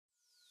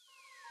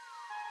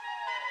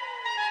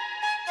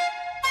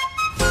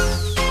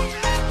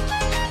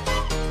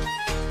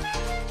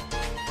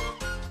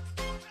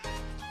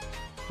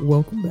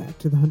Welcome back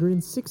to the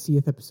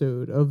 160th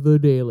episode of the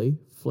Daily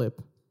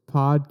Flip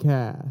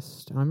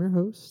podcast. I'm your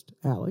host,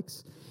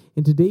 Alex,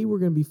 and today we're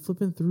going to be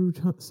flipping through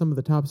some of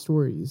the top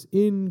stories,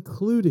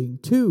 including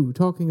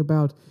talking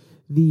about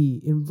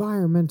the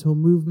environmental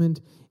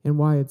movement and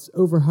why it's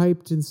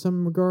overhyped in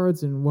some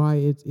regards and why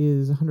it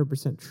is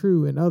 100%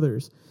 true in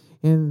others.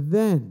 And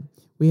then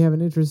we have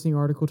an interesting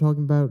article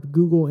talking about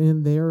Google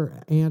and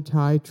their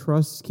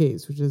antitrust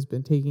case, which has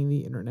been taking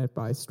the internet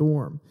by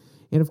storm.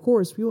 And of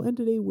course, we will end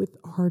today with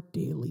our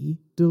daily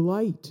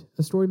delight,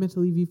 a story meant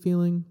to leave you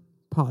feeling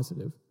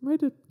positive, ready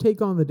to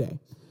take on the day.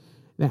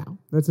 Now,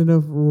 that's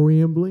enough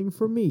rambling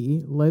for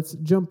me. Let's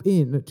jump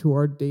in to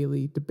our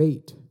daily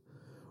debate.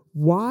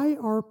 Why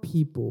are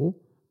people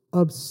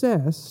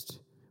obsessed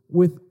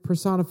with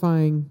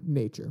personifying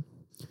nature?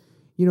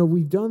 You know,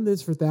 we've done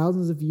this for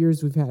thousands of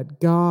years. We've had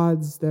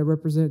gods that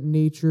represent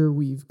nature.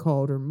 We've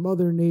called her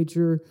Mother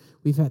Nature.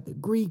 We've had the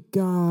Greek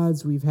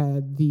gods. We've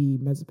had the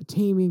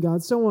Mesopotamian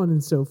gods, so on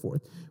and so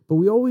forth. But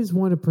we always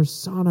want to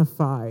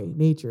personify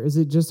nature. Is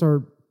it just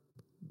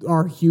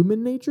our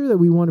human nature that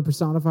we want to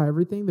personify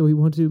everything, that we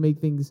want to make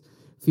things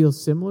feel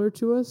similar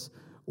to us?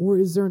 Or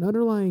is there an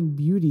underlying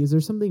beauty? Is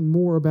there something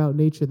more about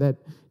nature that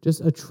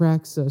just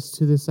attracts us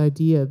to this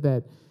idea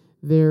that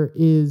there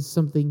is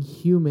something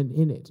human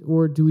in it?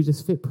 Or do we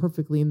just fit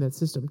perfectly in that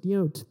system? You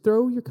know,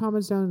 throw your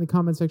comments down in the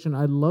comment section.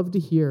 I'd love to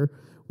hear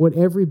what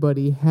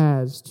everybody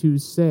has to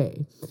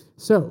say.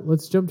 So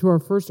let's jump to our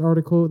first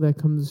article that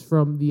comes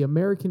from the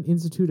American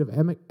Institute of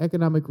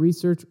Economic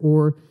Research,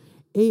 or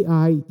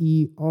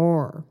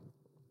AIER.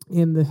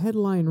 And the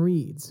headline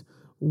reads,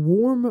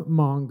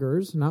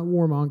 Warmongers, not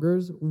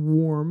warmongers,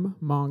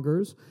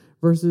 warmongers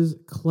versus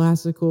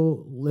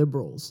classical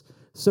liberals.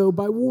 So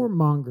by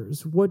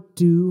warmongers, what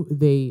do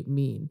they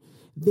mean?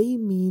 They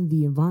mean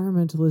the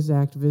environmentalist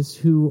activists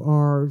who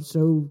are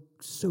so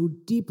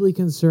deeply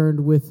concerned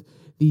with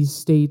the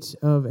state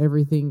of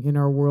everything in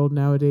our world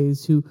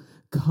nowadays, who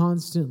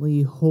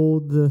constantly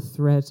hold the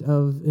threat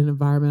of an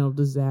environmental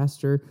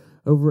disaster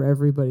over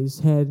everybody's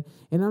head.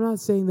 And I'm not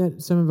saying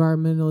that some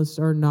environmentalists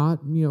are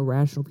not,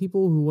 rational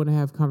people who want to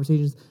have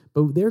conversations,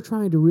 but they're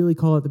trying to really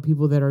call out the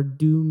people that are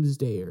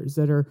doomsdayers,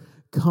 that are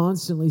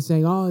constantly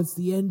saying, oh, it's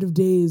the end of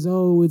days.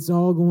 Oh, it's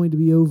all going to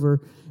be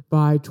over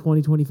by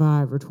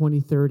 2025 or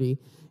 2030.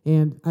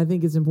 And I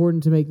think it's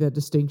important to make that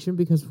distinction,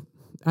 because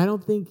I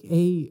don't think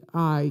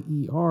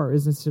AIER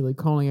is necessarily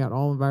calling out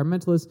all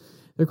environmentalists.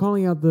 They're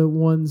calling out the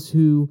ones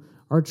who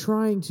are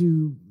trying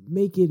to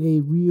make it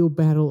a real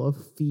battle of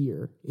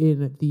fear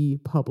in the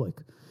public.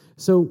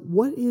 So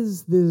what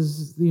is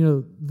this,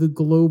 the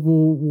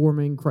global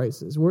warming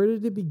crisis? Where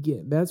did it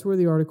begin? That's where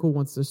the article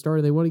wants to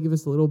start. They want to give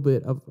us a little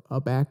bit of a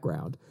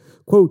background.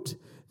 Quote,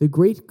 the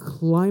Great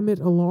Climate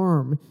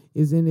Alarm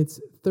is in its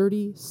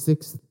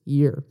 36th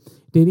year,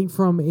 dating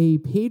from a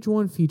page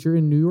one feature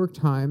in New York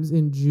Times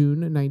in June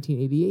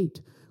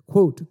 1988.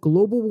 Quote,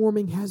 global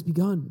warming has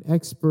begun,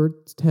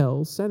 experts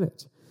tell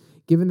Senate.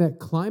 Given that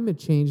climate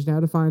change now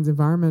defines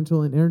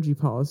environmental and energy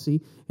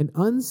policy and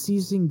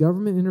unceasing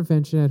government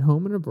intervention at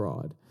home and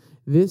abroad,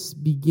 this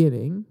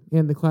beginning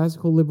and the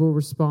classical liberal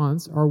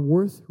response are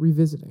worth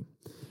revisiting.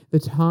 The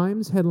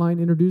Times headline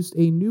introduced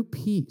a new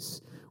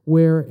piece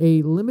where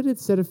a limited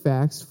set of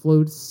facts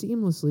flowed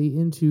seamlessly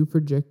into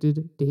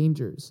projected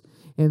dangers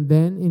and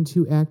then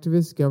into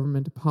activist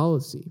government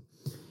policy.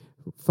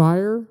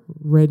 Fire,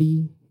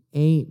 ready,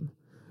 aim.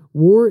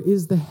 War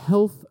is the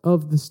health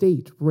of the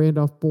state,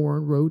 Randolph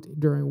Bourne wrote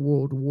during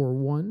World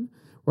War I.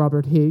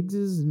 Robert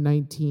Higgs'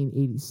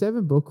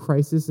 1987 book,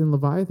 Crisis in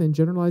Leviathan,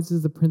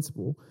 generalizes the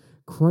principle.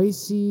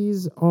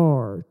 Crises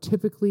are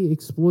typically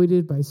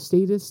exploited by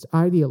statist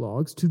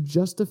ideologues to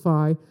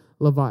justify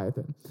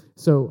Leviathan.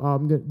 So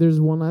there's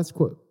one last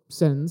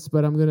sentence,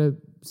 but I'm going to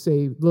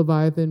say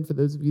Leviathan, for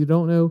those of you who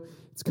don't know,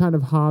 it's kind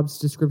of Hobbes'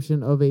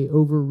 description of a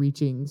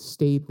overreaching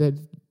state that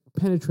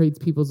penetrates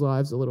people's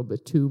lives a little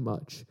bit too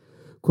much.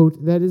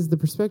 Quote, that is the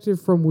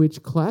perspective from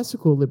which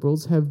classical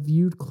liberals have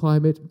viewed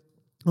climate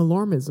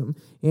alarmism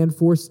and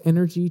forced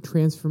energy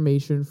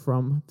transformation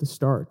from the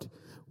start.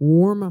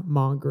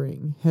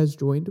 Warmongering has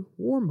joined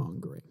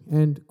warmongering,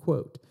 end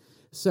quote.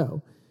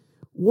 So,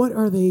 what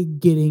are they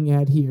getting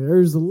at here?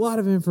 There's a lot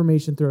of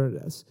information thrown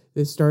at us.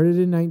 This started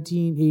in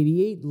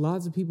 1988.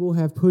 Lots of people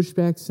have pushed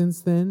back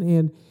since then,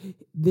 and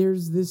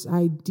there's this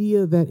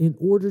idea that in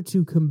order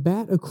to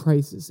combat a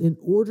crisis, in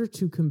order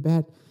to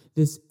combat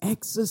this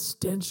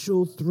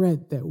existential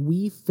threat that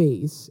we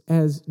face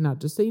as not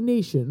just a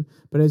nation,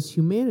 but as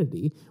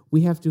humanity,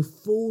 we have to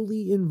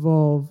fully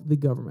involve the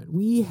government.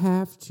 We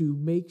have to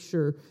make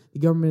sure the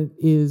government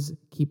is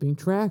keeping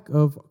track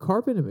of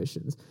carbon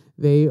emissions.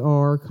 They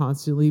are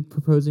constantly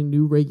proposing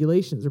new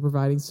regulations or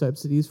providing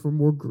subsidies for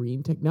more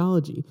green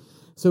technology.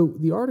 So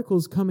the article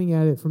is coming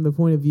at it from the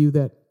point of view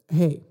that,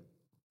 hey,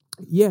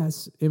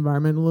 yes,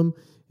 environmentalism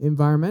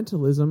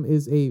environmentalism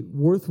is a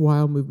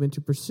worthwhile movement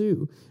to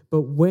pursue.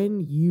 But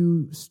when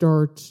you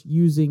start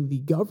using the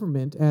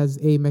government as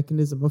a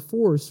mechanism of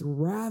force,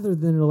 rather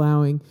than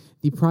allowing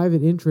the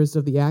private interests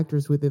of the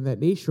actors within that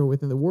nation or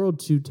within the world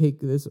to take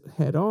this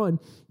head on,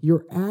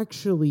 you're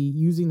actually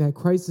using that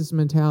crisis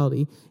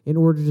mentality in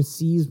order to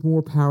seize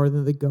more power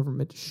than the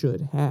government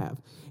should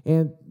have.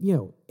 And,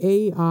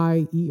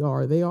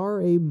 AIER, they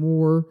are a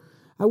more,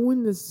 I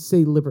wouldn't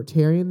say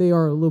libertarian, they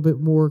are a little bit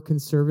more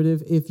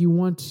conservative. If you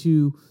want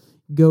to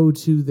go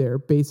to their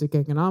basic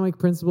economic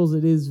principles,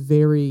 it is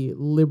very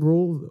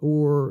liberal,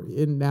 or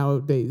in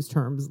nowadays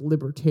terms,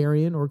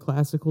 libertarian or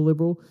classical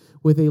liberal,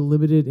 with a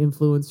limited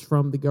influence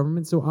from the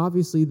government. So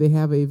obviously they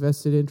have a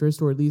vested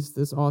interest, or at least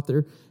this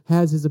author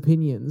has his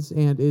opinions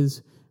and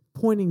is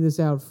pointing this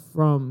out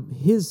from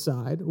his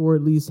side, or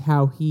at least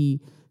how he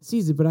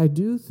sees it. But I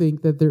do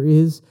think that there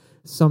is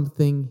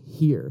something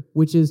here,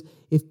 which is,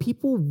 if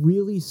people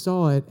really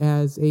saw it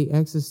as a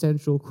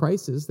existential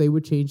crisis, they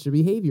would change their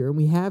behavior. And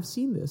we have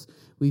seen this.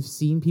 We've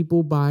seen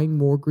people buying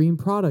more green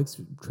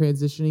products,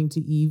 transitioning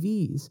to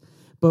EVs.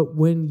 But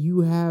when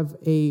you have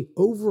a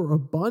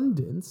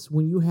overabundance,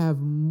 when you have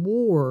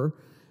more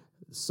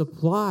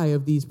supply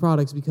of these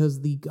products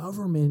because the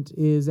government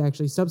is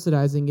actually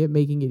subsidizing it,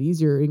 making it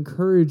easier,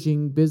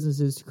 encouraging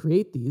businesses to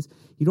create these,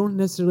 you don't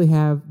necessarily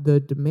have the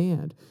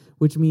demand,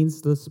 which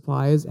means the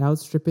supply is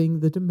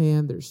outstripping the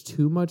demand. There's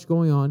too much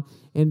going on,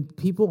 and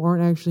people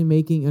aren't actually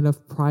making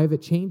enough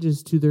private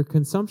changes to their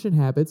consumption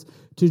habits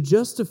to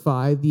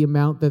justify the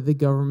amount that the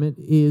government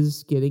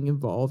is getting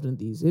involved in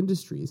these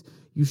industries.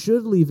 You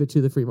should leave it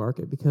to the free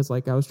market because,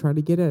 like I was trying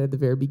to get at the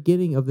very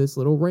beginning of this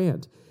little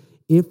rant,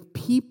 if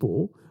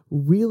people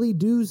really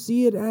do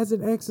see it as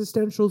an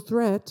existential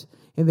threat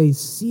and they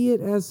see it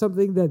as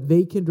something that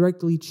they can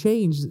directly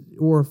change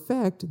or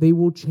affect, they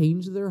will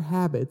change their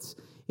habits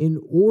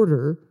in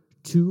order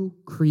to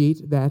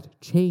create that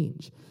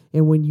change.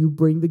 And when you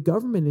bring the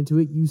government into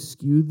it, you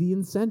skew the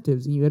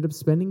incentives and you end up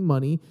spending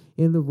money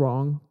in the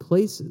wrong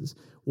places.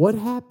 What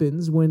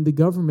happens when the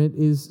government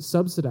is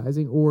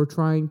subsidizing or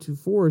trying to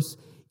force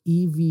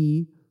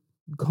EV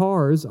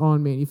cars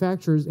on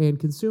manufacturers and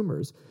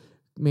consumers?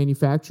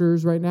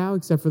 Manufacturers right now,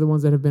 except for the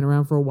ones that have been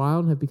around for a while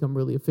and have become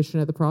really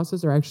efficient at the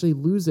process, are actually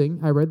losing,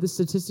 I read the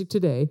statistic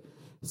today,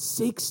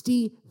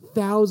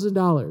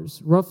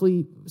 $60,000,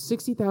 roughly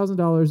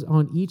 $60,000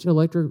 on each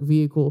electric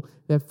vehicle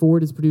that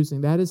Ford is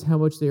producing. That is how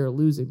much they are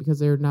losing because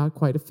they are not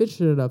quite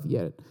efficient enough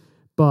yet.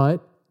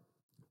 But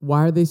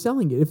why are they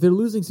selling it? If they're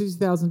losing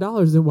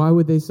 $60,000, then why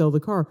would they sell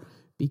the car?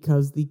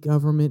 Because the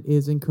government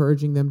is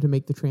encouraging them to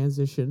make the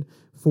transition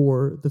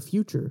for the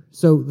future.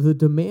 So the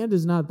demand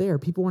is not there.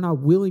 People are not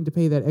willing to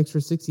pay that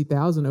extra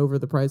 $60,000 over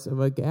the price of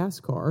a gas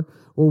car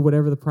or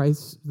whatever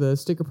the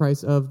sticker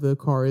price of the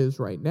car is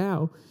right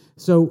now.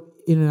 So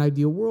in an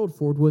ideal world,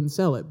 Ford wouldn't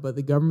sell it, but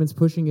the government's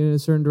pushing it in a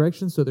certain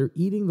direction, so they're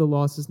eating the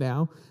losses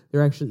now.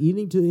 They're actually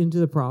eating into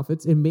the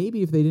profits, and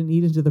maybe if they didn't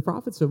eat into the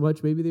profits so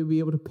much, maybe they would be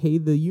able to pay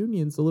the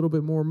unions a little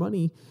bit more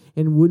money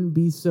and wouldn't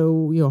be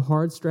so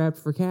hard-strapped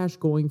for cash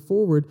going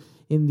forward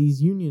in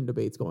these union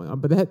debates going on.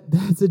 But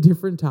that's a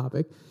different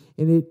topic,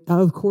 and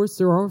of course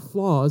there are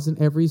flaws in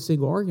every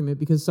single argument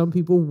because some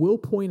people will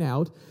point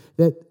out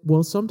that,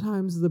 well,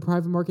 sometimes the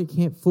private market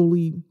can't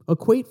fully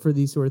equate for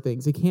these sort of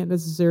things. It can't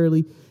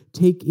necessarily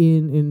take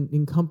in and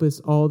encompass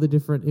all the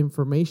different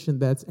information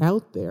that's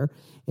out there.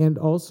 And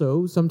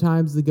also,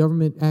 sometimes the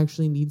government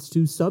actually needs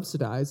to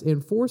subsidize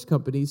and force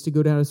companies to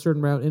go down a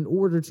certain route in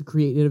order to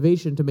create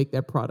innovation to make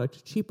that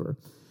product cheaper.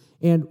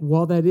 And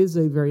while that is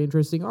a very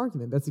interesting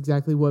argument, that's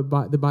exactly what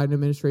the Biden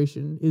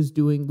administration is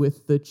doing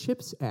with the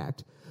CHIPS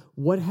Act.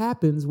 What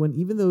happens when,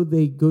 even though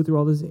they go through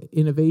all this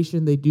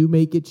innovation, they do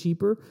make it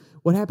cheaper?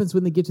 What happens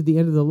when they get to the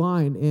end of the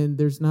line and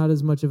there's not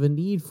as much of a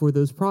need for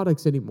those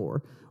products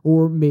anymore?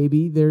 Or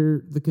maybe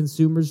the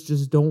consumers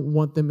just don't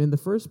want them in the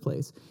first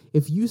place.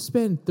 If you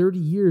spend 30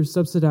 years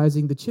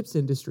subsidizing the chips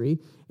industry,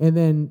 and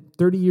then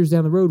 30 years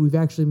down the road, we've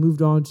actually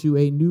moved on to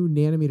a new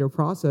nanometer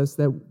process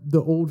that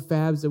the old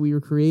fabs that we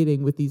were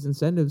creating with these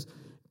incentives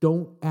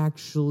don't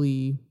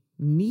actually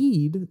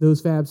need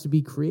those fabs to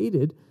be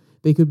created.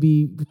 They could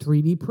be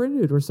 3D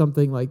printed or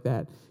something like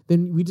that.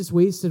 Then we just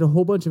wasted a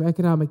whole bunch of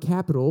economic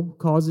capital,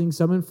 causing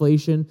some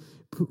inflation,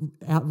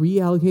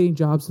 reallocating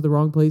jobs to the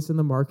wrong place in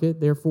the market.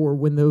 Therefore,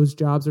 when those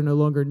jobs are no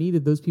longer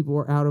needed, those people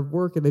are out of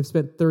work and they've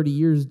spent 30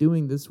 years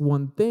doing this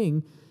one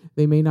thing.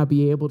 They may not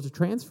be able to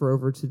transfer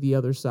over to the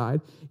other side.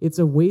 It's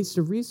a waste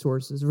of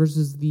resources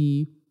versus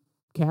the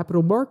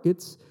capital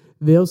markets.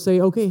 They'll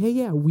say, okay, hey,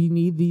 yeah, we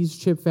need these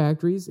chip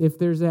factories. If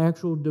there's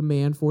actual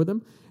demand for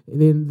them,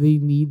 then they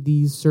need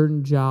these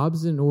certain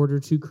jobs in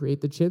order to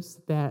create the chips.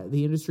 That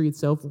the industry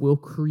itself will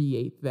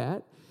create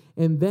that.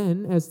 And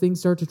then as things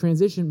start to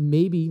transition,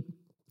 maybe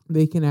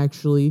they can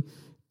actually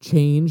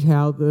change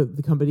how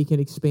the company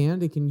can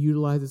expand. It can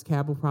utilize its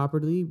capital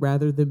properly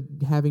rather than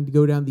having to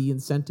go down the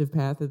incentive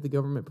path that the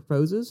government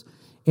proposes.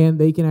 And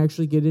they can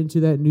actually get into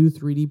that new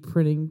 3D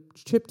printing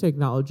chip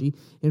technology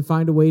and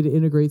find a way to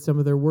integrate some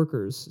of their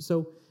workers.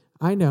 So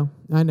I know.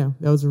 That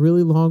was a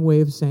really long way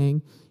of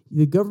saying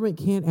the government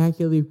can't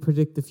accurately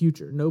predict the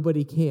future.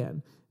 Nobody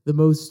can. The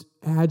most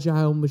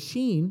agile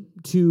machine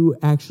to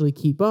actually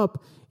keep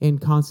up and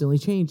constantly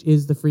change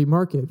is the free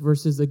market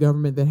versus the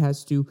government that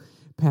has to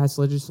pass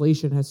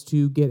legislation, has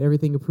to get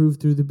everything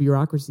approved through the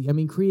bureaucracy. I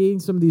mean, creating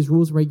some of these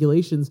rules and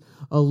regulations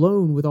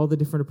alone with all the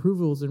different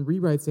approvals and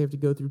rewrites they have to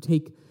go through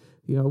take,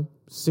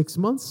 6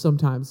 months,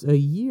 sometimes a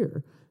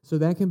year. So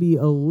that can be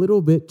a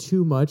little bit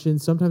too much, and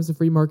sometimes the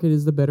free market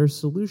is the better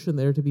solution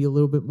there to be a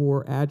little bit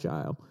more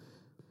agile.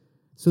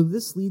 So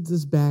this leads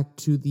us back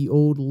to the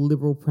old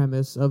liberal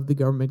premise of the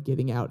government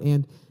getting out.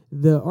 And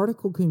the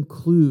article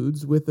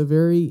concludes with a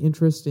very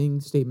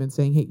interesting statement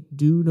saying, hey,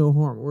 do no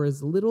harm, or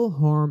as little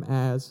harm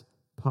as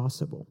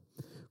possible.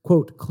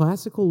 Quote,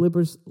 classical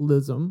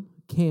liberalism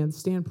can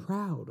stand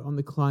proud on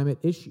the climate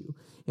issue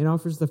and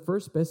offers the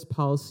first best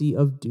policy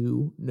of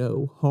do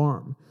no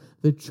harm.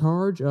 The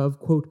charge of,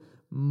 quote,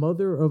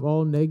 mother of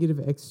all negative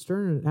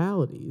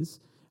externalities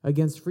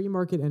against free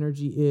market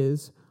energy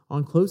is,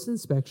 on close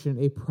inspection,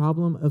 a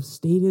problem of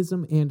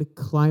statism and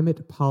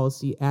climate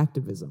policy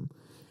activism.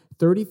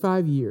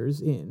 35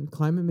 years in,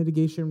 climate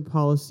mitigation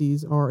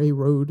policies are a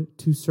road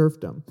to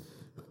serfdom.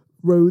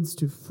 Roads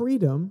to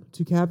freedom,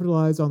 to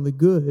capitalize on the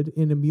good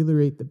and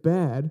ameliorate the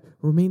bad,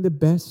 remain the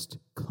best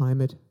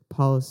climate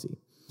policy.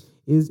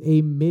 Is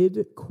a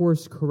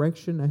mid-course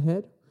correction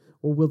ahead,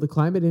 or will the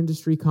climate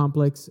industry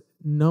complex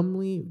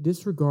numbly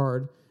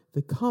disregard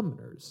the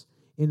commoners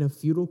in a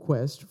futile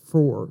quest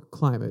for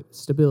climate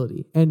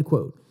stability? End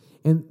quote.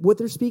 And what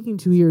they're speaking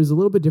to here is a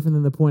little bit different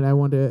than the point I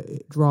want to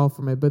draw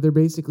from it, but they're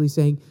basically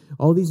saying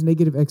all these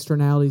negative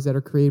externalities that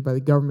are created by the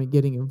government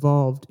getting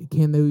involved,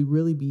 can they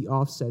really be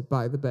offset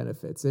by the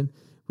benefits? And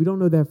we don't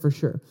know that for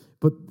sure.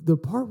 But the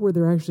part where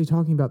they're actually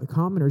talking about the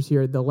commoners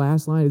here, the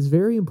last line, is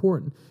very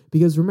important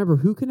because remember,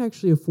 who can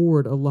actually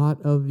afford a lot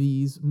of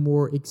these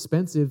more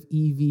expensive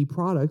EV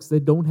products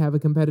that don't have a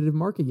competitive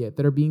market yet,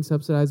 that are being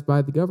subsidized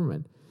by the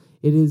government?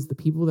 It is the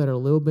people that are a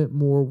little bit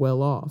more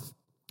well off.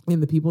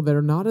 And the people that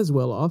are not as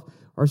well off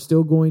are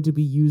still going to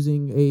be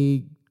using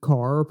a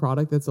car or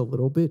product that's a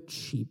little bit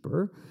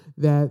cheaper,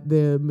 that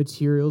the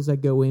materials that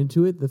go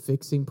into it, the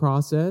fixing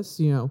process,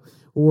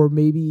 or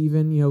maybe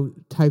even,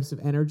 types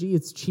of energy.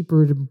 It's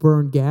cheaper to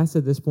burn gas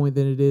at this point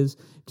than it is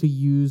to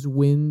use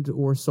wind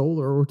or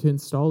solar or to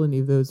install any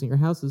of those in your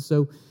houses.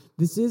 So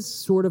this is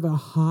sort of a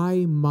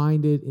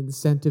high-minded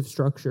incentive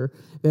structure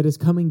that is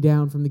coming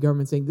down from the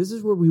government saying, this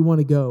is where we want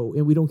to go,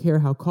 and we don't care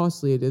how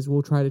costly it is.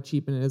 We'll try to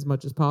cheapen it as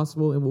much as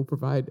possible, and we'll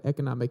provide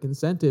economic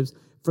incentives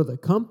for the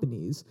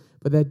companies,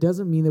 but that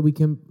doesn't mean that we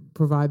can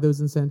provide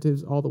those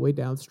incentives all the way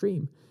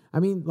downstream. I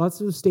mean,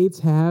 lots of states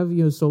have,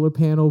 solar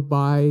panel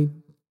buy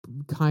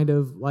kind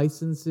of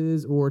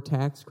licenses or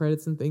tax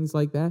credits and things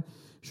like that.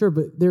 Sure,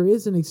 but there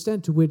is an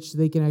extent to which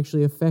they can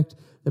actually affect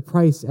the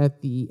price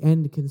at the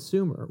end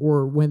consumer,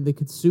 or when the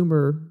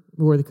consumer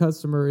or the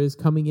customer is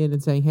coming in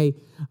and saying, hey,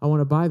 I want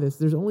to buy this.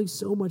 There's only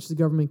so much the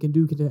government can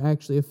do to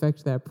actually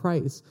affect that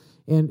price.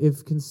 And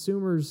if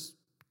consumers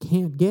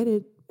can't get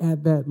it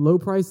at that low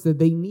price that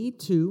they need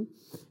to,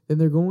 then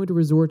they're going to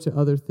resort to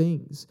other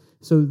things.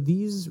 So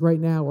these right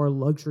now are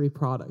luxury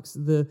products.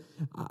 The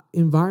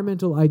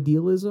environmental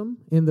idealism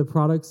and the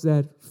products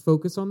that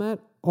focus on that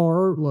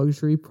are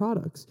luxury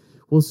products.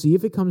 We'll see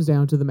if it comes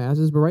down to the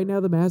masses, but right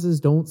now the masses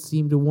don't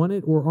seem to want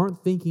it or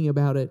aren't thinking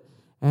about it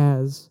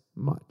as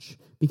much,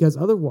 because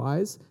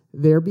otherwise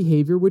their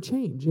behavior would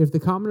change. If the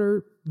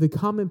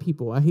common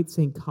people, I hate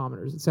saying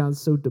commoners, it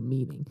sounds so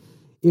demeaning.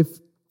 If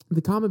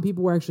the common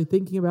people were actually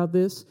thinking about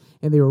this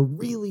and they were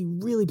really,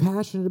 really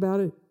passionate about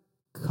it,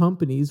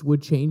 companies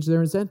would change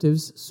their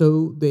incentives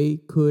so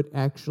they could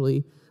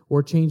actually,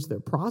 or change their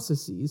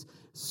processes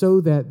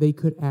so that they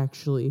could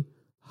actually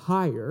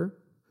hire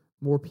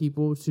more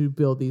people to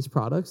build these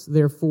products,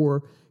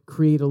 therefore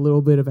create a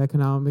little bit of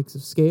economics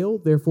of scale,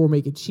 therefore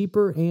make it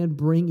cheaper and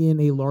bring in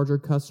a larger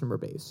customer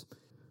base.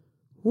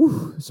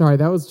 Whew, sorry,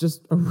 that was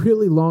just a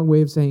really long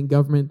way of saying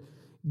government,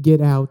 get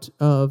out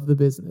of the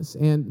business.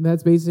 And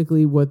that's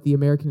basically what the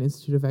American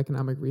Institute of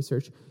Economic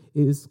Research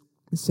is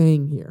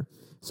saying here.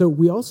 So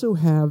we also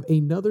have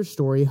another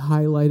story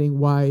highlighting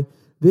why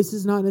this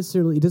is not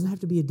necessarily, it doesn't have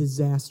to be a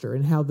disaster,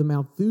 and how the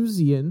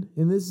Malthusian,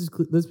 and this is,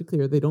 let's be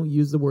clear, they don't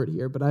use the word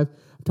here, but I've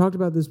talked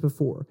about this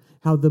before,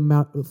 how the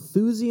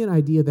Malthusian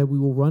idea that we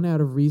will run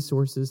out of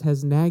resources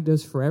has nagged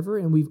us forever,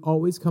 and we've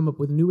always come up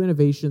with new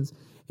innovations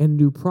and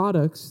new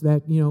products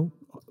that,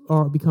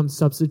 become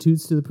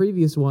substitutes to the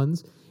previous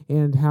ones,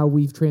 and how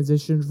we've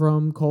transitioned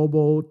from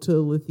cobalt to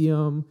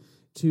lithium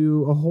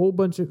to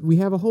we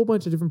have a whole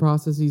bunch of different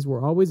processes.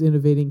 We're always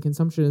innovating.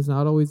 Consumption is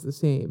not always the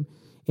same.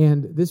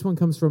 And this one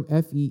comes from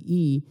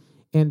FEE,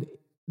 and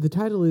the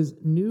title is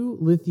New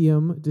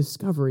Lithium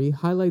Discovery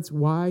Highlights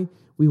Why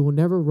We Will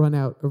Never Run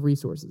Out of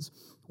Resources.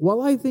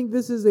 While I think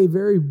this is a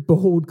very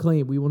bold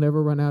claim, we will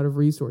never run out of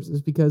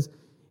resources, because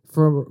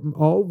from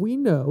all we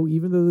know,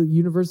 even though the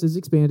universe is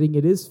expanding,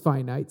 it is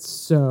finite.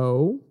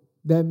 So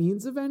that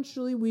means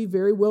eventually we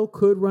very well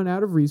could run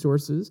out of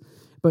resources.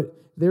 But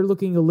they're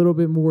looking a little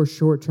bit more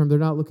short term. They're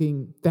not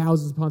looking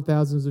thousands upon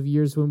thousands of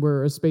years when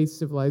we're a space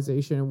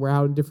civilization and we're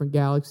out in different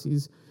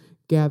galaxies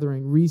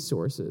gathering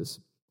resources.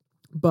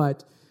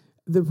 But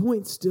the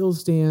point still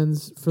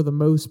stands for the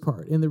most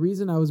part. And the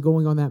reason I was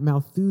going on that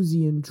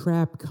Malthusian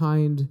trap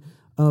kind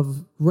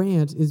of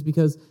rant is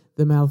because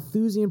the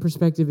Malthusian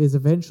perspective is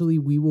eventually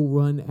we will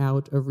run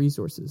out of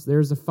resources.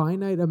 There's a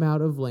finite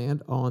amount of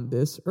land on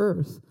this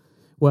earth.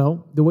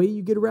 Well, the way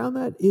you get around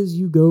that is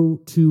you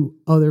go to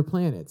other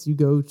planets. You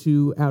go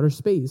to outer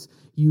space.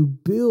 You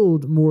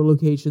build more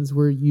locations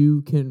where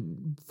you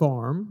can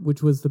farm,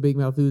 which was the big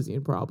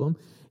Malthusian problem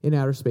in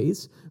outer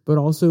space. But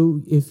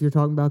also, if you're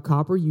talking about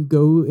copper, you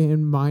go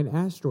and mine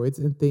asteroids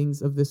and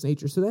things of this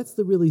nature. So that's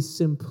the really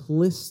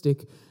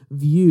simplistic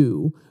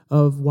view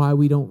of why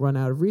we don't run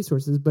out of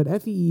resources. But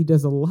FEE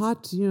does a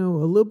lot, a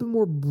little bit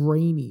more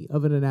brainy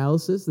of an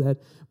analysis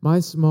that my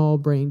small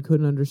brain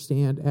couldn't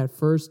understand at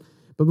first.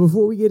 But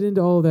before we get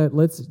into all of that,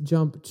 let's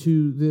jump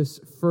to this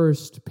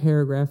first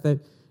paragraph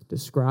that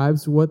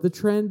describes what the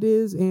trend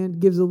is and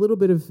gives a little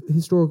bit of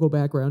historical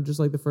background, just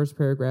like the first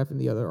paragraph in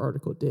the other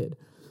article did.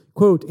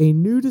 Quote, a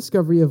new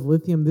discovery of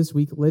lithium this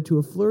week led to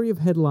a flurry of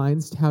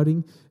headlines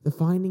touting the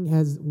finding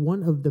as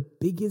one of the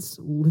biggest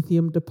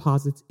lithium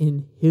deposits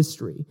in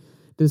history.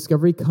 The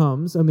discovery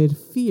comes amid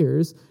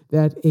fears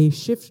that a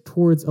shift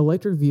towards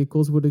electric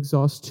vehicles would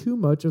exhaust too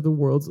much of the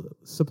world's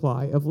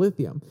supply of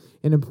lithium,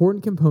 an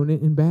important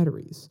component in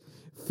batteries.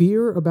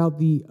 Fear about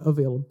the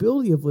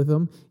availability of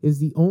lithium is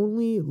the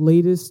only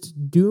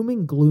latest doom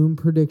and gloom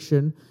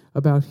prediction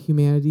about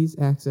humanity's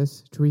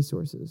access to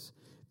resources.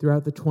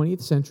 Throughout the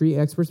 20th century,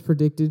 experts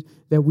predicted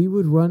that we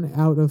would run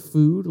out of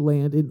food,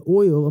 land, and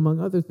oil,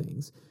 among other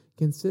things.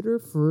 Consider,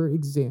 for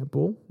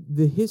example,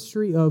 the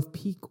history of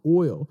peak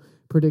oil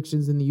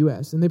predictions in the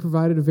U.S., and they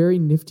provided a very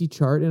nifty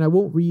chart, and I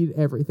won't read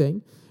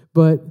everything,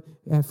 but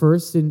at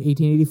first, in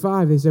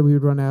 1885, they said we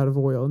would run out of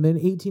oil, and then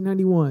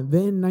 1891,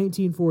 then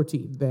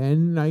 1914,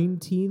 then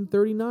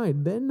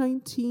 1939, then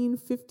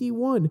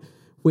 1951.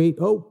 Wait,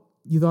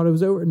 you thought it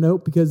was over?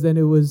 Nope, because then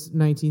it was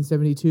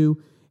 1972,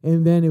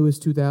 and then it was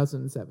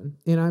 2007.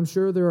 And I'm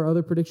sure there are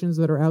other predictions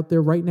that are out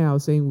there right now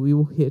saying we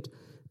will hit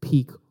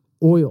peak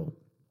oil.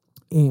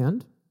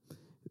 And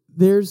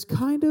there's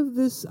kind of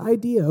this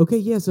idea, okay,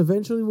 yes,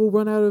 eventually we'll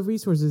run out of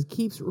resources. It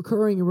keeps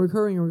recurring and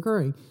recurring and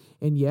recurring.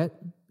 And yet,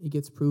 it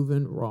gets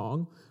proven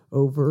wrong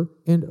over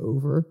and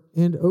over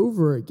and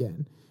over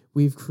again.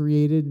 We've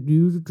created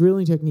new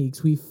drilling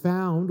techniques. We've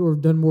found or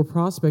done more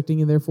prospecting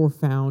and therefore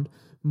found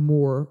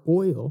more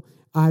oil.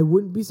 I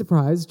wouldn't be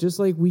surprised, just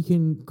like we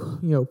can,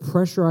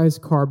 pressurize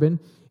carbon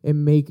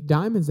and make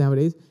diamonds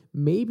nowadays,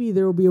 maybe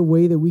there will be a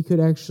way that we could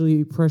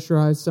actually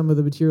pressurize some of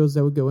the materials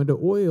that would go into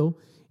oil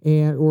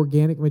and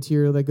organic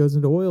material that goes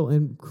into oil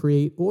and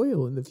create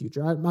oil in the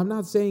future. I'm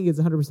not saying it's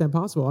 100%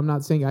 possible. I'm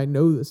not saying I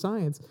know the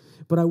science,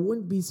 but I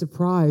wouldn't be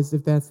surprised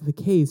if that's the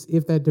case,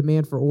 if that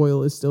demand for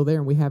oil is still there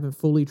and we haven't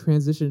fully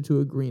transitioned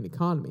to a green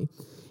economy.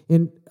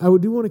 And I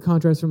do want to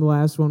contrast from the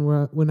last one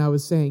when I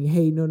was saying,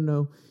 hey,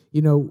 no,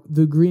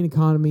 the green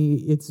economy,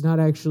 it's not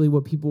actually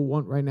what people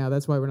want right now.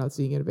 That's why we're not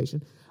seeing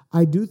innovation.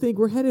 I do think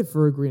we're headed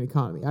for a green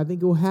economy. I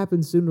think it will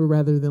happen sooner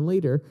rather than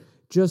later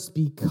just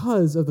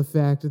because of the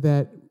fact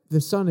that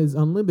the sun is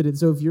unlimited.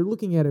 So if you're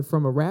looking at it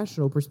from a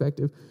rational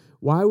perspective,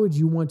 why would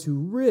you want to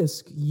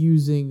risk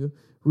using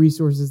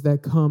resources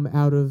that come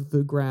out of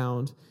the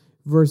ground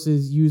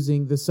versus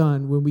using the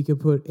sun when we could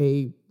put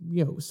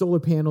solar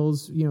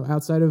panels,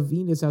 outside of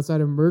Venus,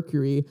 outside of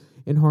Mercury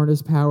and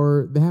harness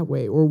power that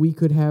way? Or we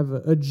could have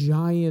a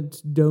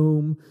giant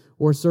dome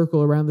or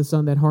circle around the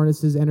sun that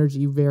harnesses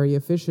energy very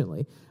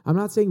efficiently. I'm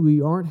not saying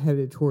we aren't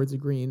headed towards a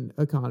green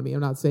economy. I'm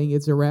not saying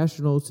it's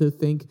irrational to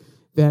think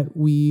that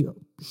we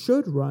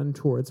should run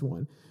towards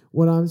one.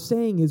 What I'm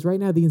saying is right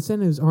now the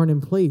incentives aren't in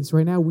place.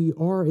 Right now we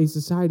are a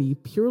society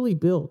purely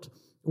built,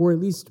 or at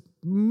least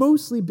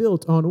mostly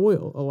built on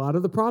oil. A lot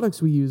of the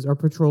products we use are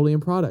petroleum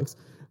products.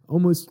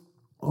 Almost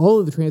all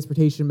of the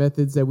transportation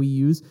methods that we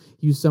use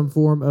some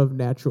form of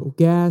natural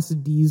gas,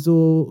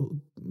 diesel,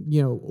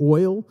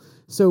 oil.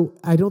 So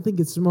I don't think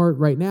it's smart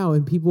right now,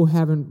 and people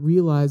haven't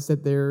realized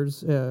that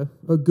there's a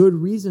good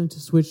reason to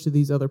switch to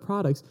these other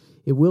products.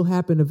 It will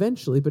happen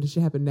eventually, but it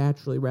should happen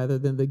naturally rather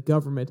than the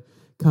government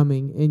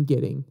coming and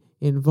getting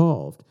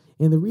involved.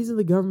 And the reason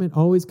the government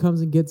always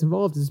comes and gets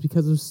involved is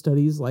because of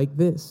studies like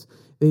this.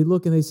 They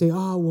look and they say,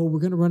 we're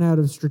going to run out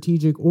of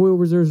strategic oil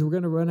reserves. We're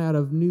going to run out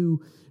of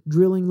new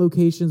drilling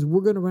locations.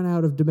 We're going to run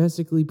out of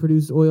domestically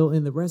produced oil,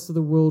 and the rest of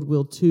the world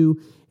will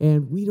too.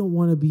 And we don't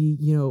want to be,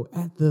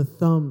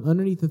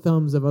 underneath the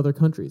thumbs of other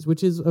countries,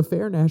 which is a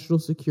fair national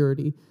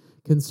security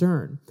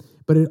concern.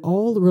 But it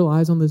all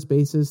relies on this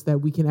basis that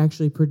we can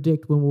actually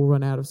predict when we'll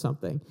run out of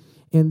something.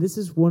 And this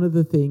is one of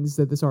the things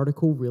that this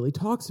article really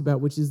talks about,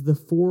 which is the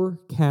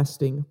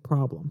forecasting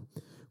problem.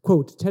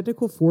 Quote,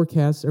 technical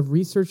forecasts of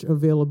research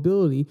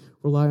availability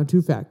rely on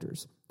two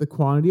factors: the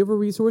quantity of a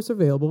resource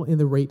available and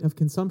the rate of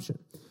consumption.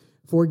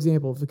 For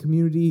example, if the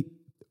community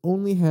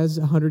only has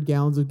 100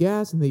 gallons of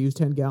gas and they use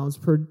 10 gallons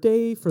per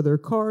day for their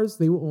cars,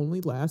 they will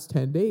only last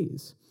 10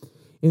 days.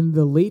 In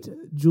the late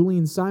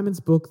Julian Simon's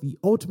book, The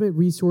Ultimate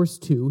Resource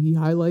 2, he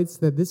highlights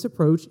that this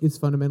approach is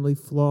fundamentally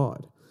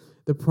flawed.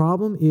 The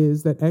problem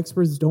is that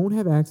experts don't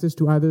have access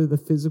to either the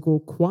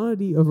physical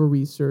quantity of a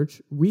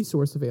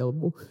resource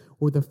available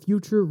or the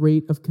future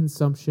rate of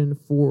consumption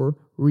for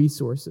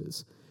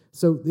resources.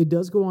 So it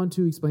does go on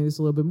to explain this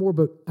a little bit more,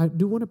 but I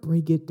do want to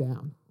break it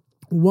down.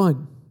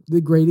 One,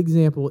 the great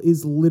example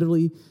is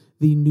literally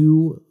the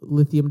new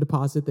lithium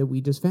deposit that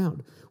we just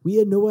found. We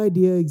had no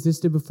idea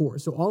existed before.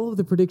 So all of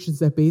the predictions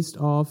that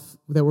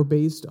were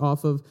based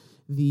off of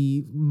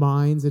the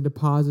mines and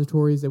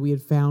depositories that we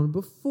had found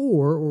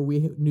before or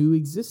we knew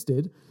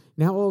existed,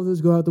 now all of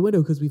those go out the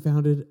window because we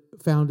found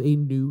a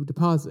new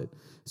deposit.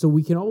 So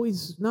we can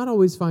not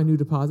always find new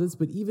deposits,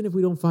 but even if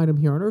we don't find them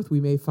here on Earth, we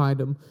may find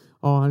them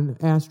on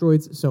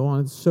asteroids, so on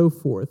and so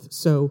forth.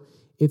 So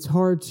it's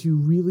hard to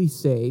really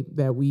say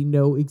that we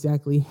know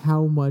exactly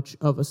how much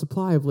of a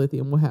supply of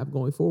lithium we'll have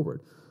going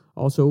forward.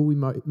 Also, we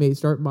may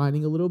start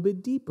mining a little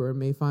bit deeper and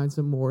may find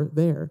some more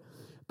there.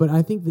 But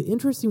I think the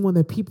interesting one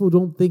that people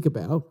don't think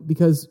about,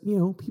 because,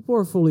 people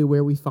are fully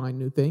aware we find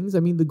new things. I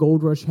mean, the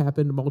gold rush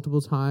happened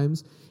multiple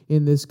times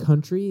in this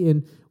country,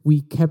 and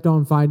we kept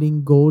on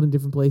finding gold in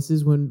different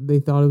places when they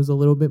thought it was a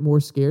little bit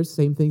more scarce.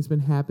 Same thing's been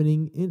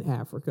happening in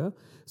Africa.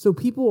 So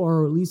people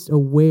are at least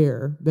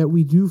aware that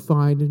we do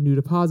find new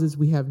deposits.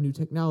 We have new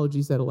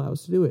technologies that allow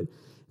us to do it.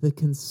 The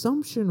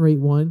consumption rate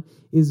one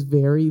is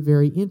very,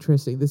 very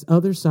interesting. This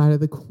other side of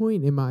the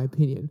coin, in my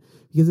opinion,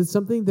 because it's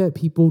something that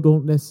people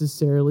don't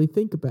necessarily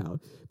think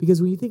about.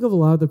 Because when you think of a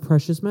lot of the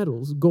precious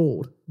metals,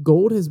 gold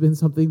has been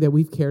something that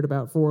we've cared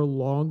about for a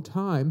long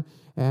time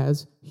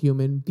as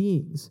human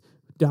beings.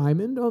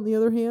 Diamond, on the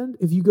other hand,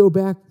 if you go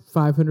back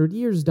 500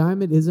 years,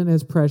 diamond isn't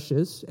as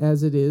precious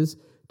as it is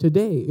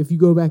today. If you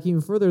go back even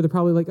further, they're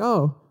probably like,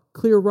 oh,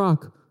 clear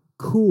rock,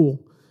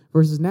 cool.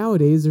 Versus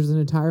nowadays, there's an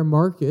entire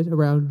market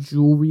around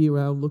jewelry,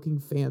 around looking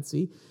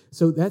fancy.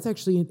 So that's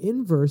actually an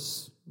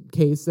inverse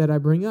case that I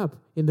bring up.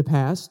 In the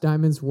past,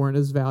 diamonds weren't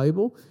as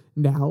valuable.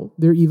 Now,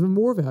 they're even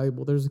more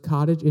valuable. There's a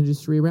cottage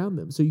industry around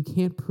them. So you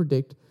can't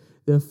predict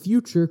the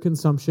future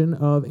consumption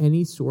of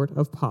any sort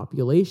of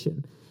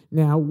population.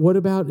 Now, what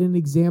about an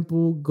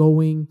example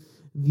going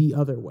the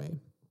other way?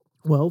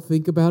 Well,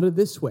 think about it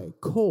this way.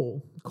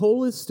 Coal.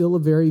 Coal is still a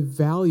very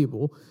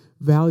valuable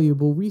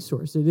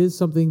resource. It is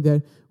something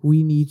that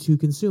we need to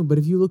consume. But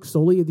if you look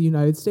solely at the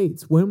United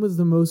States, when was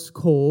the most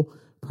coal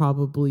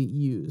probably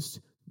used?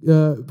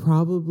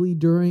 Probably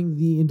during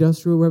the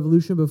Industrial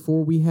Revolution,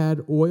 before we had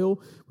oil,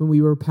 when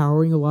we were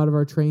powering a lot of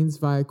our trains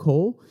via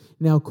coal.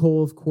 Now,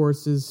 coal, of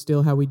course, is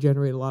still how we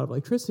generate a lot of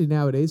electricity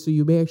nowadays, so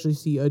you may actually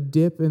see a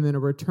dip and then a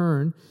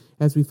return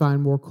as we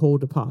find more coal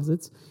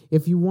deposits.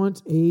 If you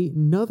want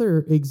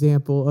another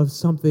example of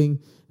something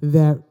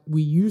that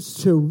we used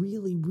to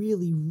really,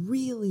 really,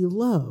 really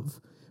love,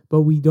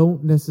 but we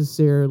don't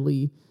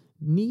necessarily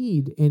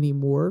need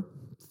anymore,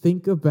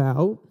 think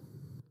about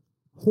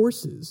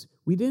horses.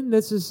 We didn't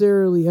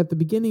necessarily, at the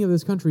beginning of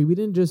this country, we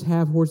didn't just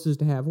have horses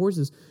to have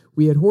horses.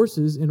 We had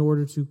horses in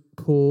order to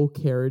pull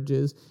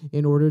carriages,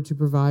 in order to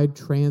provide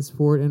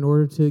transport, in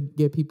order to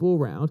get people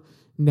around.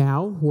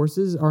 Now,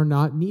 horses are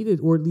not needed,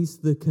 or at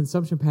least the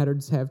consumption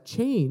patterns have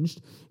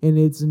changed, and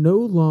it's no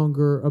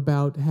longer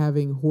about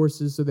having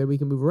horses so that we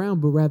can move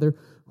around, but rather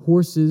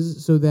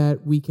horses so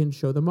that we can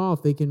show them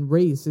off. They can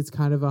race. It's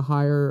kind of a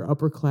higher,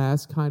 upper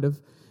class kind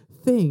of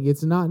thing.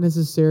 It's not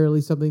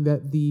necessarily something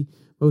that the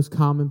most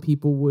common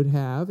people would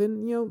have,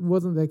 and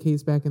wasn't that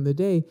case back in the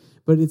day,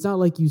 but it's not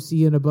like you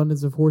see an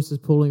abundance of horses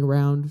pulling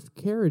around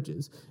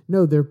carriages.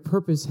 No, their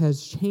purpose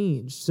has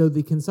changed. So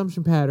the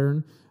consumption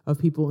pattern of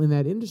people in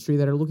that industry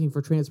that are looking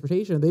for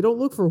transportation, they don't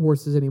look for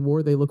horses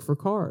anymore, they look for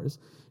cars.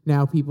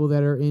 Now, people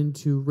that are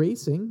into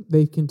racing,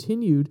 they've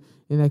continued,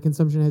 and that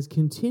consumption has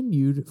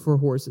continued for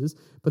horses,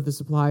 but the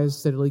supply has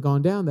steadily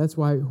gone down. That's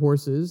why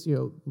horses,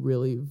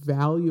 really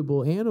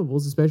valuable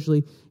animals,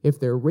 especially if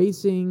they're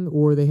racing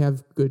or they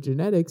have good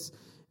genetics,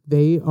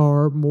 they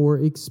are more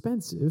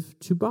expensive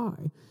to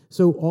buy.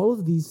 So all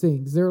of these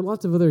things, there are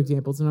lots of other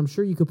examples, and I'm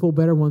sure you could pull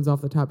better ones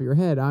off the top of your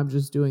head. I'm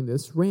just doing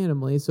this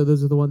randomly, so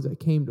those are the ones that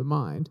came to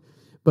mind.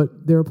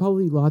 But there are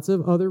probably lots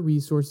of other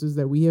resources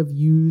that we have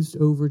used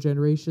over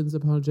generations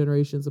upon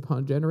generations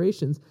upon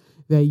generations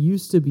that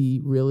used to be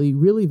really,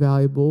 really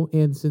valuable,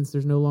 and since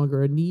there's no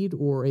longer a need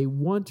or a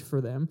want for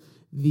them,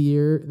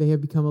 they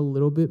have become a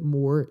little bit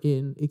more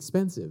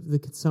inexpensive. The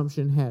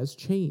consumption has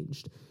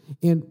changed.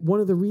 And one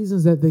of the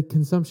reasons that the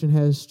consumption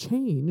has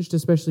changed,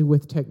 especially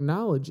with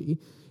technology,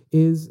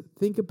 is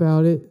think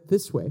about it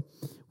this way.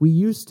 We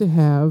used to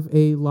have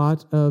a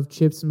lot of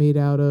chips made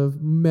out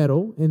of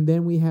metal, and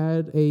then we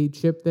had a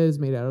chip that is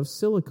made out of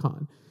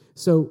silicon.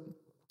 So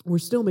we're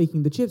still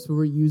making the chips, but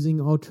we're using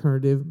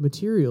alternative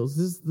materials.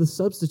 This is the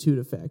substitute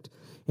effect.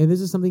 And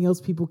this is something else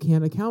people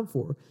can't account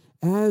for.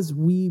 As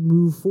we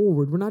move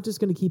forward, we're not just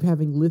going to keep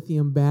having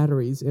lithium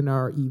batteries in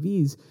our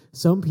EVs.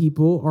 Some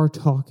people are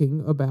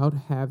talking about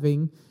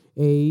having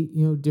a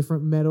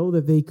different metal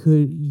that they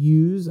could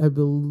use. I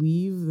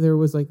believe there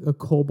was like a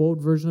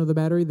cobalt version of the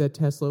battery that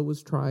Tesla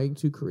was trying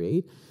to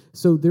create.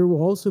 So there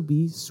will also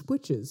be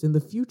switches in the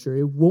future.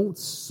 It won't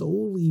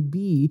solely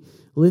be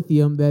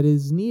lithium that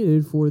is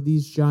needed for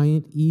these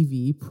giant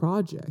EV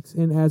projects.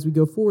 And as we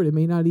go forward, it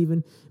may not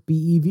even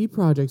be EV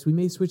projects. We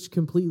may switch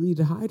completely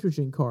to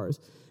hydrogen cars.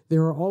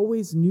 There are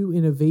always new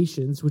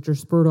innovations which are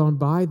spurred on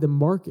by the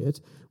market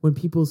when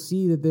people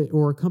see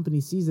or a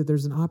company sees that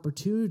there's an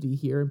opportunity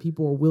here and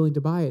people are willing to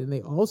buy it. And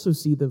they also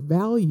see the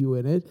value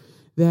in it,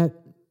 that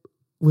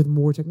with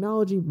more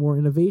technology, more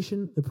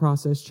innovation, the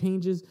process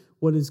changes.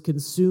 What is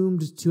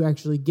consumed to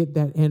actually get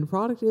that end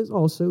product is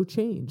also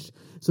changed.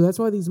 So that's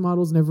why these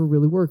models never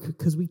really work,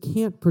 because we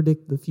can't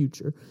predict the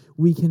future.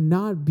 We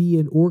cannot be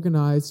an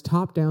organized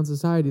top-down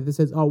society that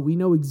says, oh, we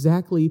know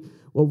exactly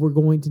what we're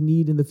going to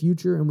need in the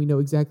future and we know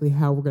exactly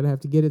how we're going to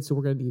have to get it, so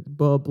we're going to need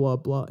blah, blah,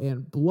 blah,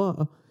 and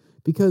blah.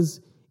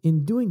 Because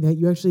in doing that,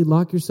 you actually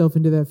lock yourself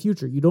into that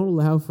future. You don't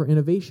allow for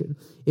innovation.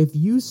 If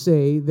you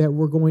say that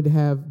we're going to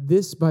have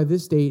this by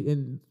this date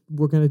and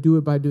we're going to do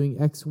it by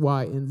doing X,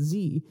 Y, and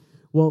Z,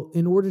 well,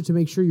 in order to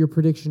make sure your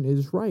prediction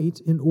is right,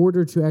 in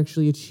order to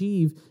actually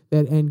achieve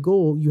that end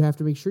goal, you have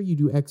to make sure you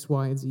do X,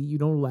 Y, and Z. You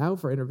don't allow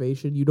for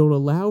innovation. You don't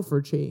allow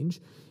for change.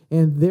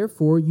 And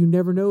therefore, you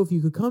never know if you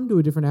could come to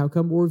a different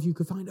outcome or if you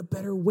could find a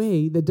better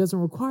way that doesn't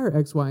require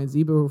X, Y, and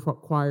Z, but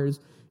requires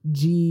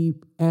G,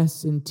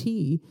 S, and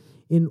T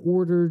in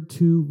order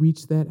to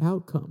reach that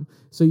outcome.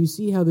 So you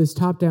see how this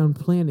top-down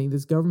planning,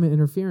 this government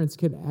interference,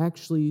 can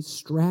actually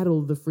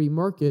straddle the free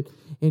market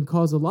and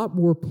cause a lot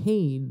more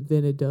pain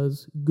than it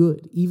does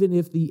good, even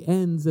if the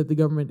ends that the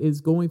government is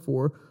going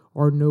for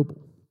are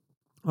noble.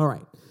 All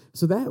right,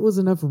 so that was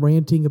enough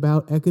ranting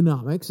about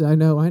economics. I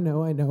know.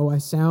 I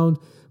sound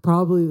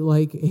probably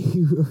like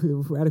a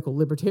radical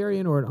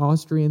libertarian or an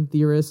Austrian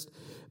theorist,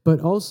 but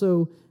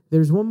also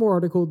there's one more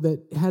article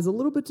that has a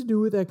little bit to do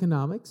with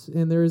economics,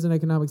 and there is an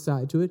economic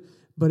side to it,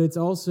 but it's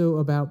also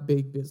about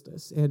big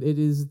business, and it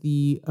is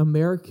the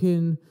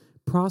American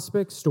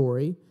prospect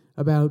story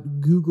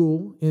about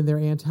Google and their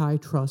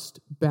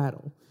antitrust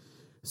battle.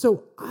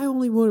 So I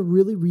only want to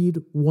really read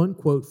one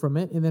quote from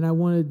it, and then I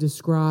want to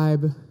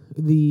describe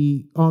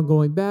the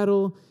ongoing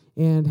battle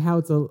and how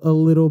it's a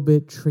little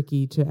bit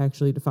tricky to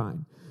actually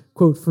define.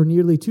 Quote, for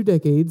nearly 2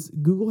 decades,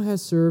 Google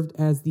has served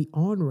as the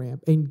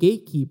on-ramp and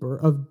gatekeeper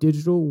of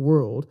digital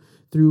world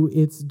through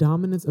its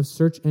dominance of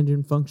search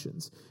engine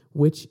functions,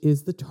 which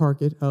is the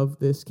target of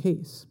this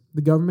case.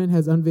 The government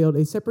has unveiled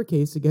a separate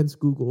case against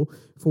Google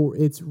for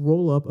its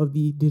roll-up of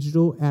the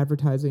digital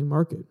advertising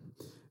market.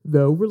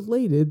 Though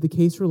related, the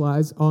case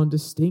relies on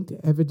distinct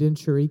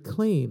evidentiary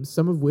claims,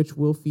 some of which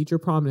will feature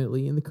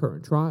prominently in the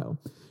current trial.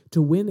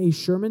 To win a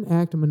Sherman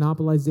Act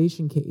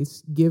monopolization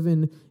case,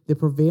 given the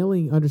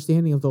prevailing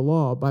understanding of the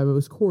law by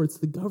most courts,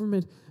 the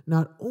government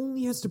not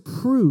only has to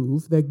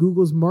prove that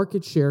Google's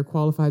market share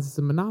qualifies as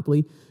a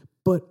monopoly,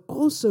 but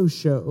also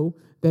show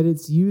that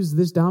it's used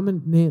this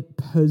dominant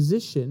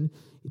position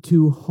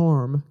to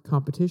harm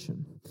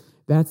competition.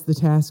 That's the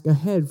task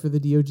ahead for the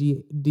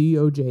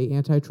DOJ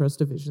Antitrust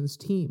Division's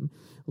team,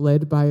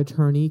 led by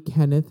attorney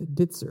Kenneth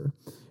Ditzer,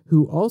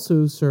 who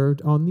also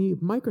served on the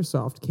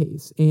Microsoft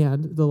case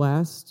and the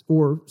last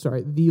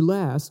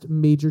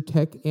major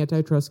tech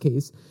antitrust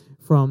case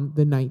from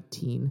the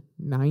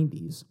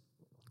 1990s.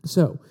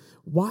 So,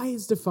 why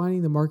is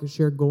defining the market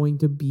share going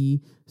to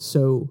be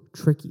so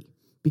tricky?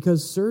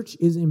 Because search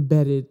is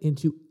embedded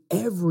into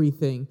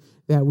everything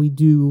that we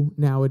do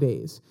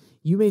nowadays.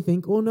 You may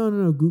think, oh,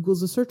 no,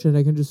 Google's a search engine.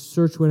 I can just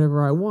search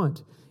whatever I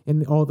want.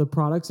 And all the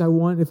products I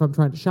want, if I'm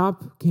trying to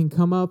shop, can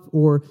come up,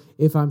 or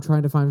if I'm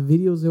trying to find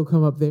videos, they'll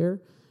come up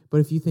there. But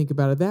if you think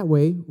about it that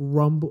way,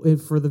 Rumble,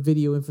 for the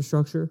video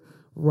infrastructure,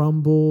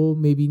 Rumble,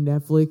 maybe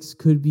Netflix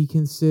could be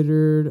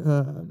considered.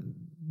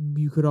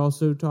 You could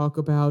also talk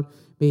about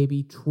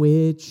maybe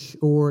Twitch,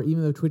 or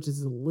even though Twitch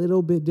is a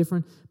little bit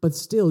different, but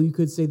still you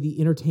could say the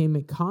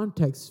entertainment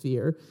context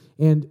sphere.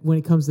 And when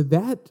it comes to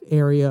that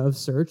area of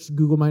search,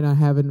 Google might not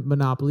have a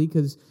monopoly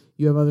because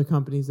you have other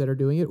companies that are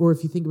doing it. Or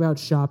if you think about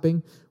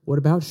shopping, what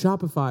about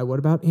Shopify? What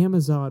about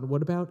Amazon?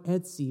 What about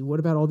Etsy? What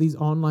about all these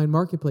online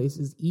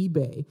marketplaces,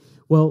 eBay?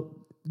 Well,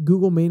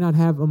 Google may not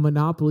have a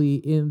monopoly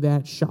in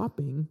that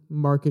shopping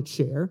market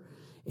share.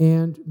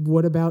 And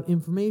what about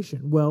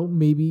information? Well,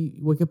 maybe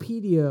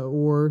Wikipedia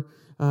or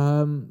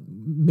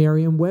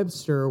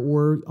Merriam-Webster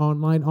or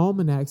online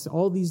almanacs,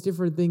 all these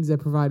different things that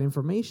provide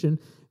information.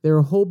 There are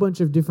a whole bunch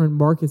of different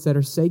markets that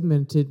are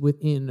segmented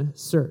within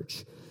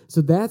search.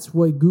 So that's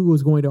what Google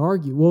is going to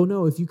argue. Well,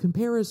 no, if you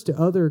compare us to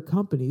other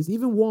companies,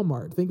 even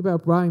Walmart, think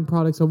about buying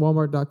products on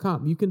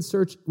Walmart.com. You can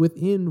search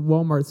within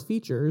Walmart's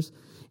features,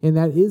 and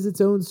that is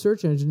its own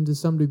search engine to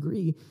some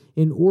degree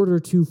in order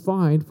to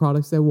find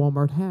products that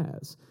Walmart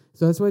has.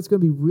 So that's why it's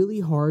going to be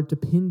really hard to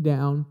pin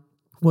down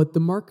what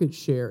the market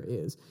share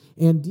is.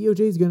 And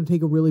DOJ is going to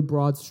take a really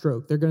broad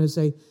stroke. They're going to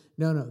say,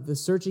 no, the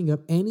searching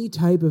of any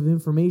type of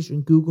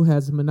information Google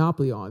has a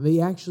monopoly on.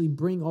 They actually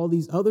bring all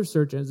these other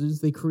search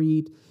engines. They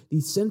create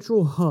the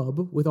central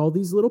hub with all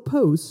these little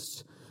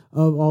posts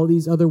of all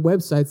these other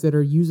websites that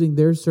are using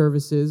their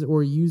services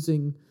or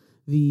using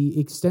the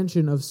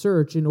extension of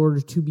search in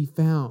order to be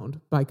found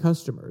by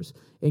customers.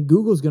 And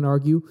Google's going to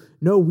argue,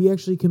 no, we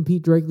actually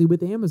compete directly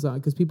with Amazon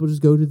because people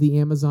just go to the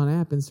Amazon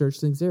app and search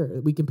things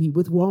there. We compete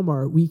with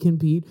Walmart. We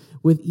compete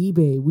with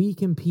eBay. We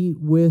compete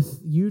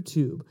with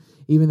YouTube,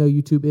 even though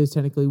YouTube is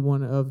technically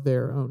one of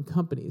their own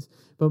companies.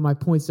 But my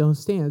point still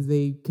stands.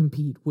 They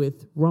compete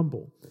with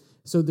Rumble.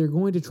 So they're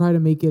going to try to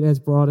make it as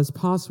broad as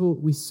possible.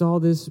 We saw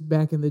this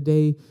back in the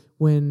day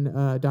when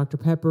Dr.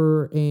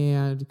 Pepper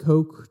and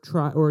Coke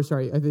I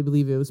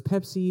believe it was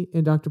Pepsi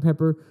and Dr.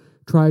 Pepper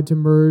tried to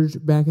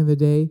merge back in the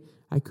day.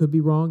 I could be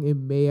wrong. It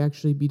may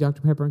actually be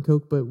Dr. Pepper and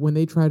Coke, but when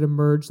they tried to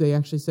merge, they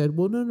actually said,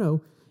 well,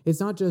 no.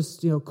 It's not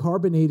just,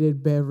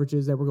 carbonated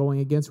beverages that we're going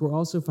against. We're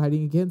also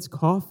fighting against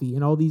coffee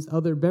and all these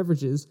other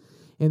beverages.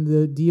 And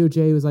the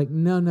DOJ was like,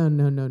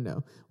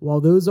 no. While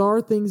those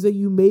are things that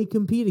you may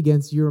compete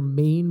against, your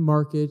main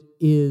market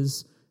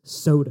is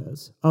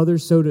sodas. Other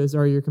sodas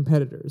are your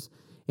competitors.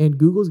 And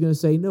Google's going to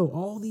say, no,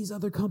 all these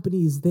other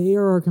companies, they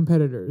are our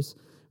competitors.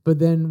 But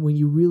then when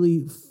you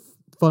really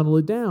funnel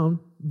it down,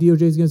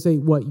 DOJ is going to say,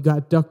 what? You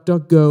got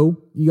DuckDuckGo,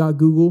 you got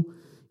Google,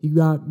 you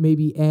got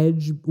maybe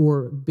Edge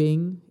or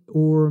Bing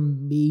or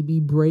maybe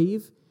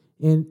Brave.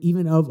 And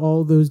even of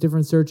all those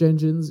different search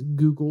engines,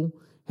 Google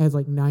has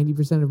like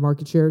 90% of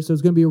market share. So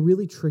it's going to be a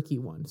really tricky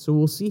one. So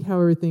we'll see how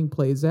everything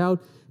plays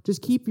out.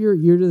 Just keep your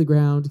ear to the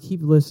ground,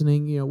 keep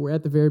listening. We're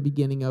at the very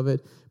beginning of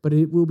it, but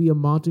it will be a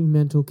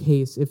monumental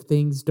case if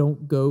things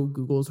don't go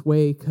Google's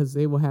way because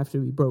they will have to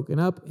be broken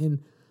up. And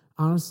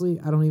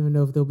honestly, I don't even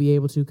know if they'll be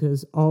able to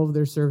because all of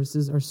their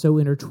services are so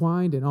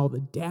intertwined and all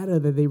the data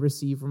that they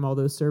receive from all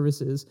those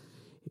services,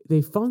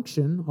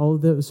 all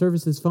of the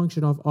services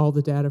function off all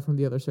the data from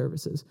the other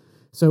services.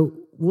 So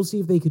we'll see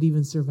if they could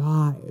even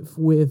survive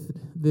with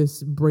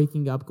this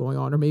breaking up going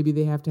on, or maybe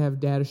they have to have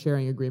data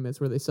sharing agreements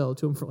where they sell it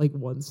to them for like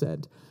 1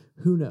 cent.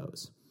 Who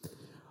knows?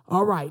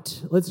 All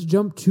right, let's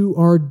jump to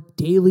our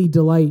daily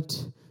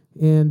delight.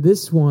 And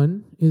this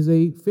one is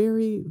a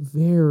very,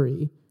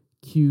 very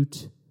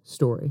cute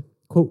story.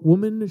 Quote,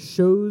 woman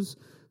shares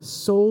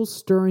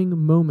soul-stirring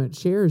moment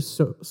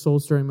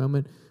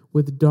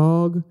with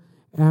dog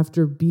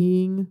after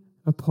being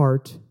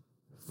apart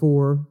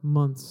for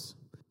months.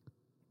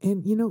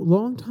 And,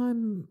 long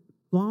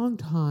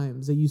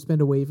times that you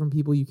spend away from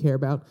people you care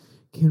about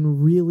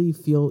can really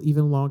feel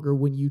even longer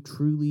when you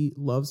truly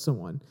love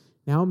someone.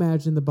 Now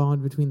imagine the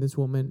bond between this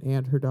woman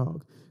and her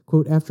dog.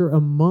 Quote, after a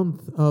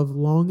month of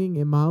longing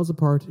and miles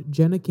apart,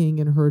 Jenna King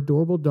and her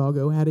adorable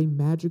doggo had a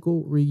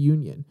magical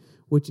reunion,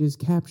 which is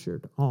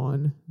captured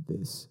on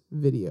this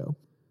video.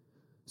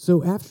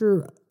 So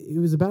after it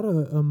was about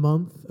a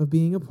month of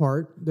being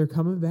apart, they're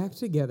coming back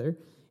together.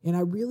 And I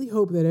really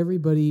hope that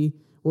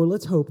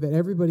let's hope that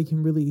everybody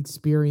can really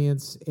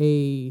experience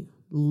a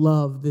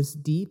love this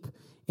deep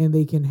and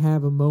they can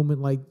have a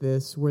moment like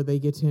this where they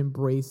get to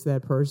embrace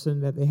that person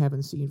that they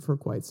haven't seen for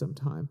quite some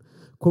time.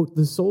 Quote,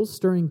 the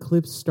soul-stirring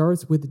clip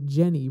starts with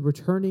Jenny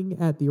returning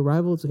at the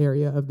arrivals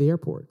area of the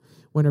airport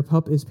when her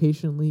pup is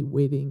patiently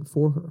waiting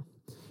for her.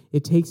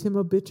 It takes him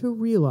a bit to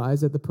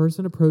realize that the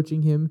person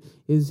approaching him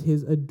is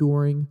his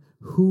adoring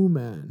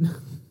human.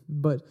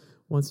 But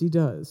once he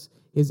does,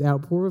 his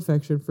outpour of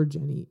affection for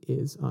Jenny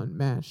is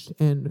unmatched.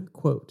 End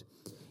quote.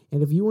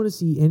 And if you want to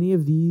see any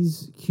of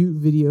these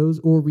cute videos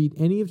or read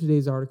any of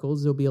today's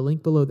articles, there'll be a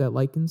link below that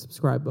like and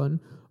subscribe button.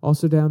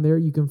 Also down there,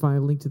 you can find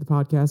a link to the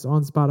podcast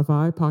on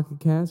Spotify, Pocket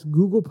Cast,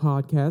 Google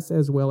Podcasts,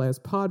 as well as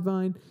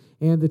Podvine,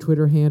 and the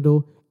Twitter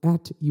handle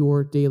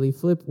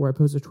 @YourDailyFlip, where I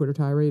post a Twitter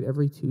tirade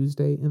every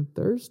Tuesday and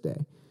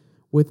Thursday.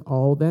 With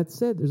all that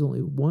said, there's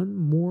only one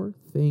more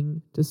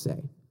thing to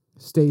say.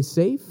 Stay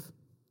safe.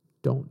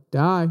 Don't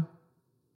die.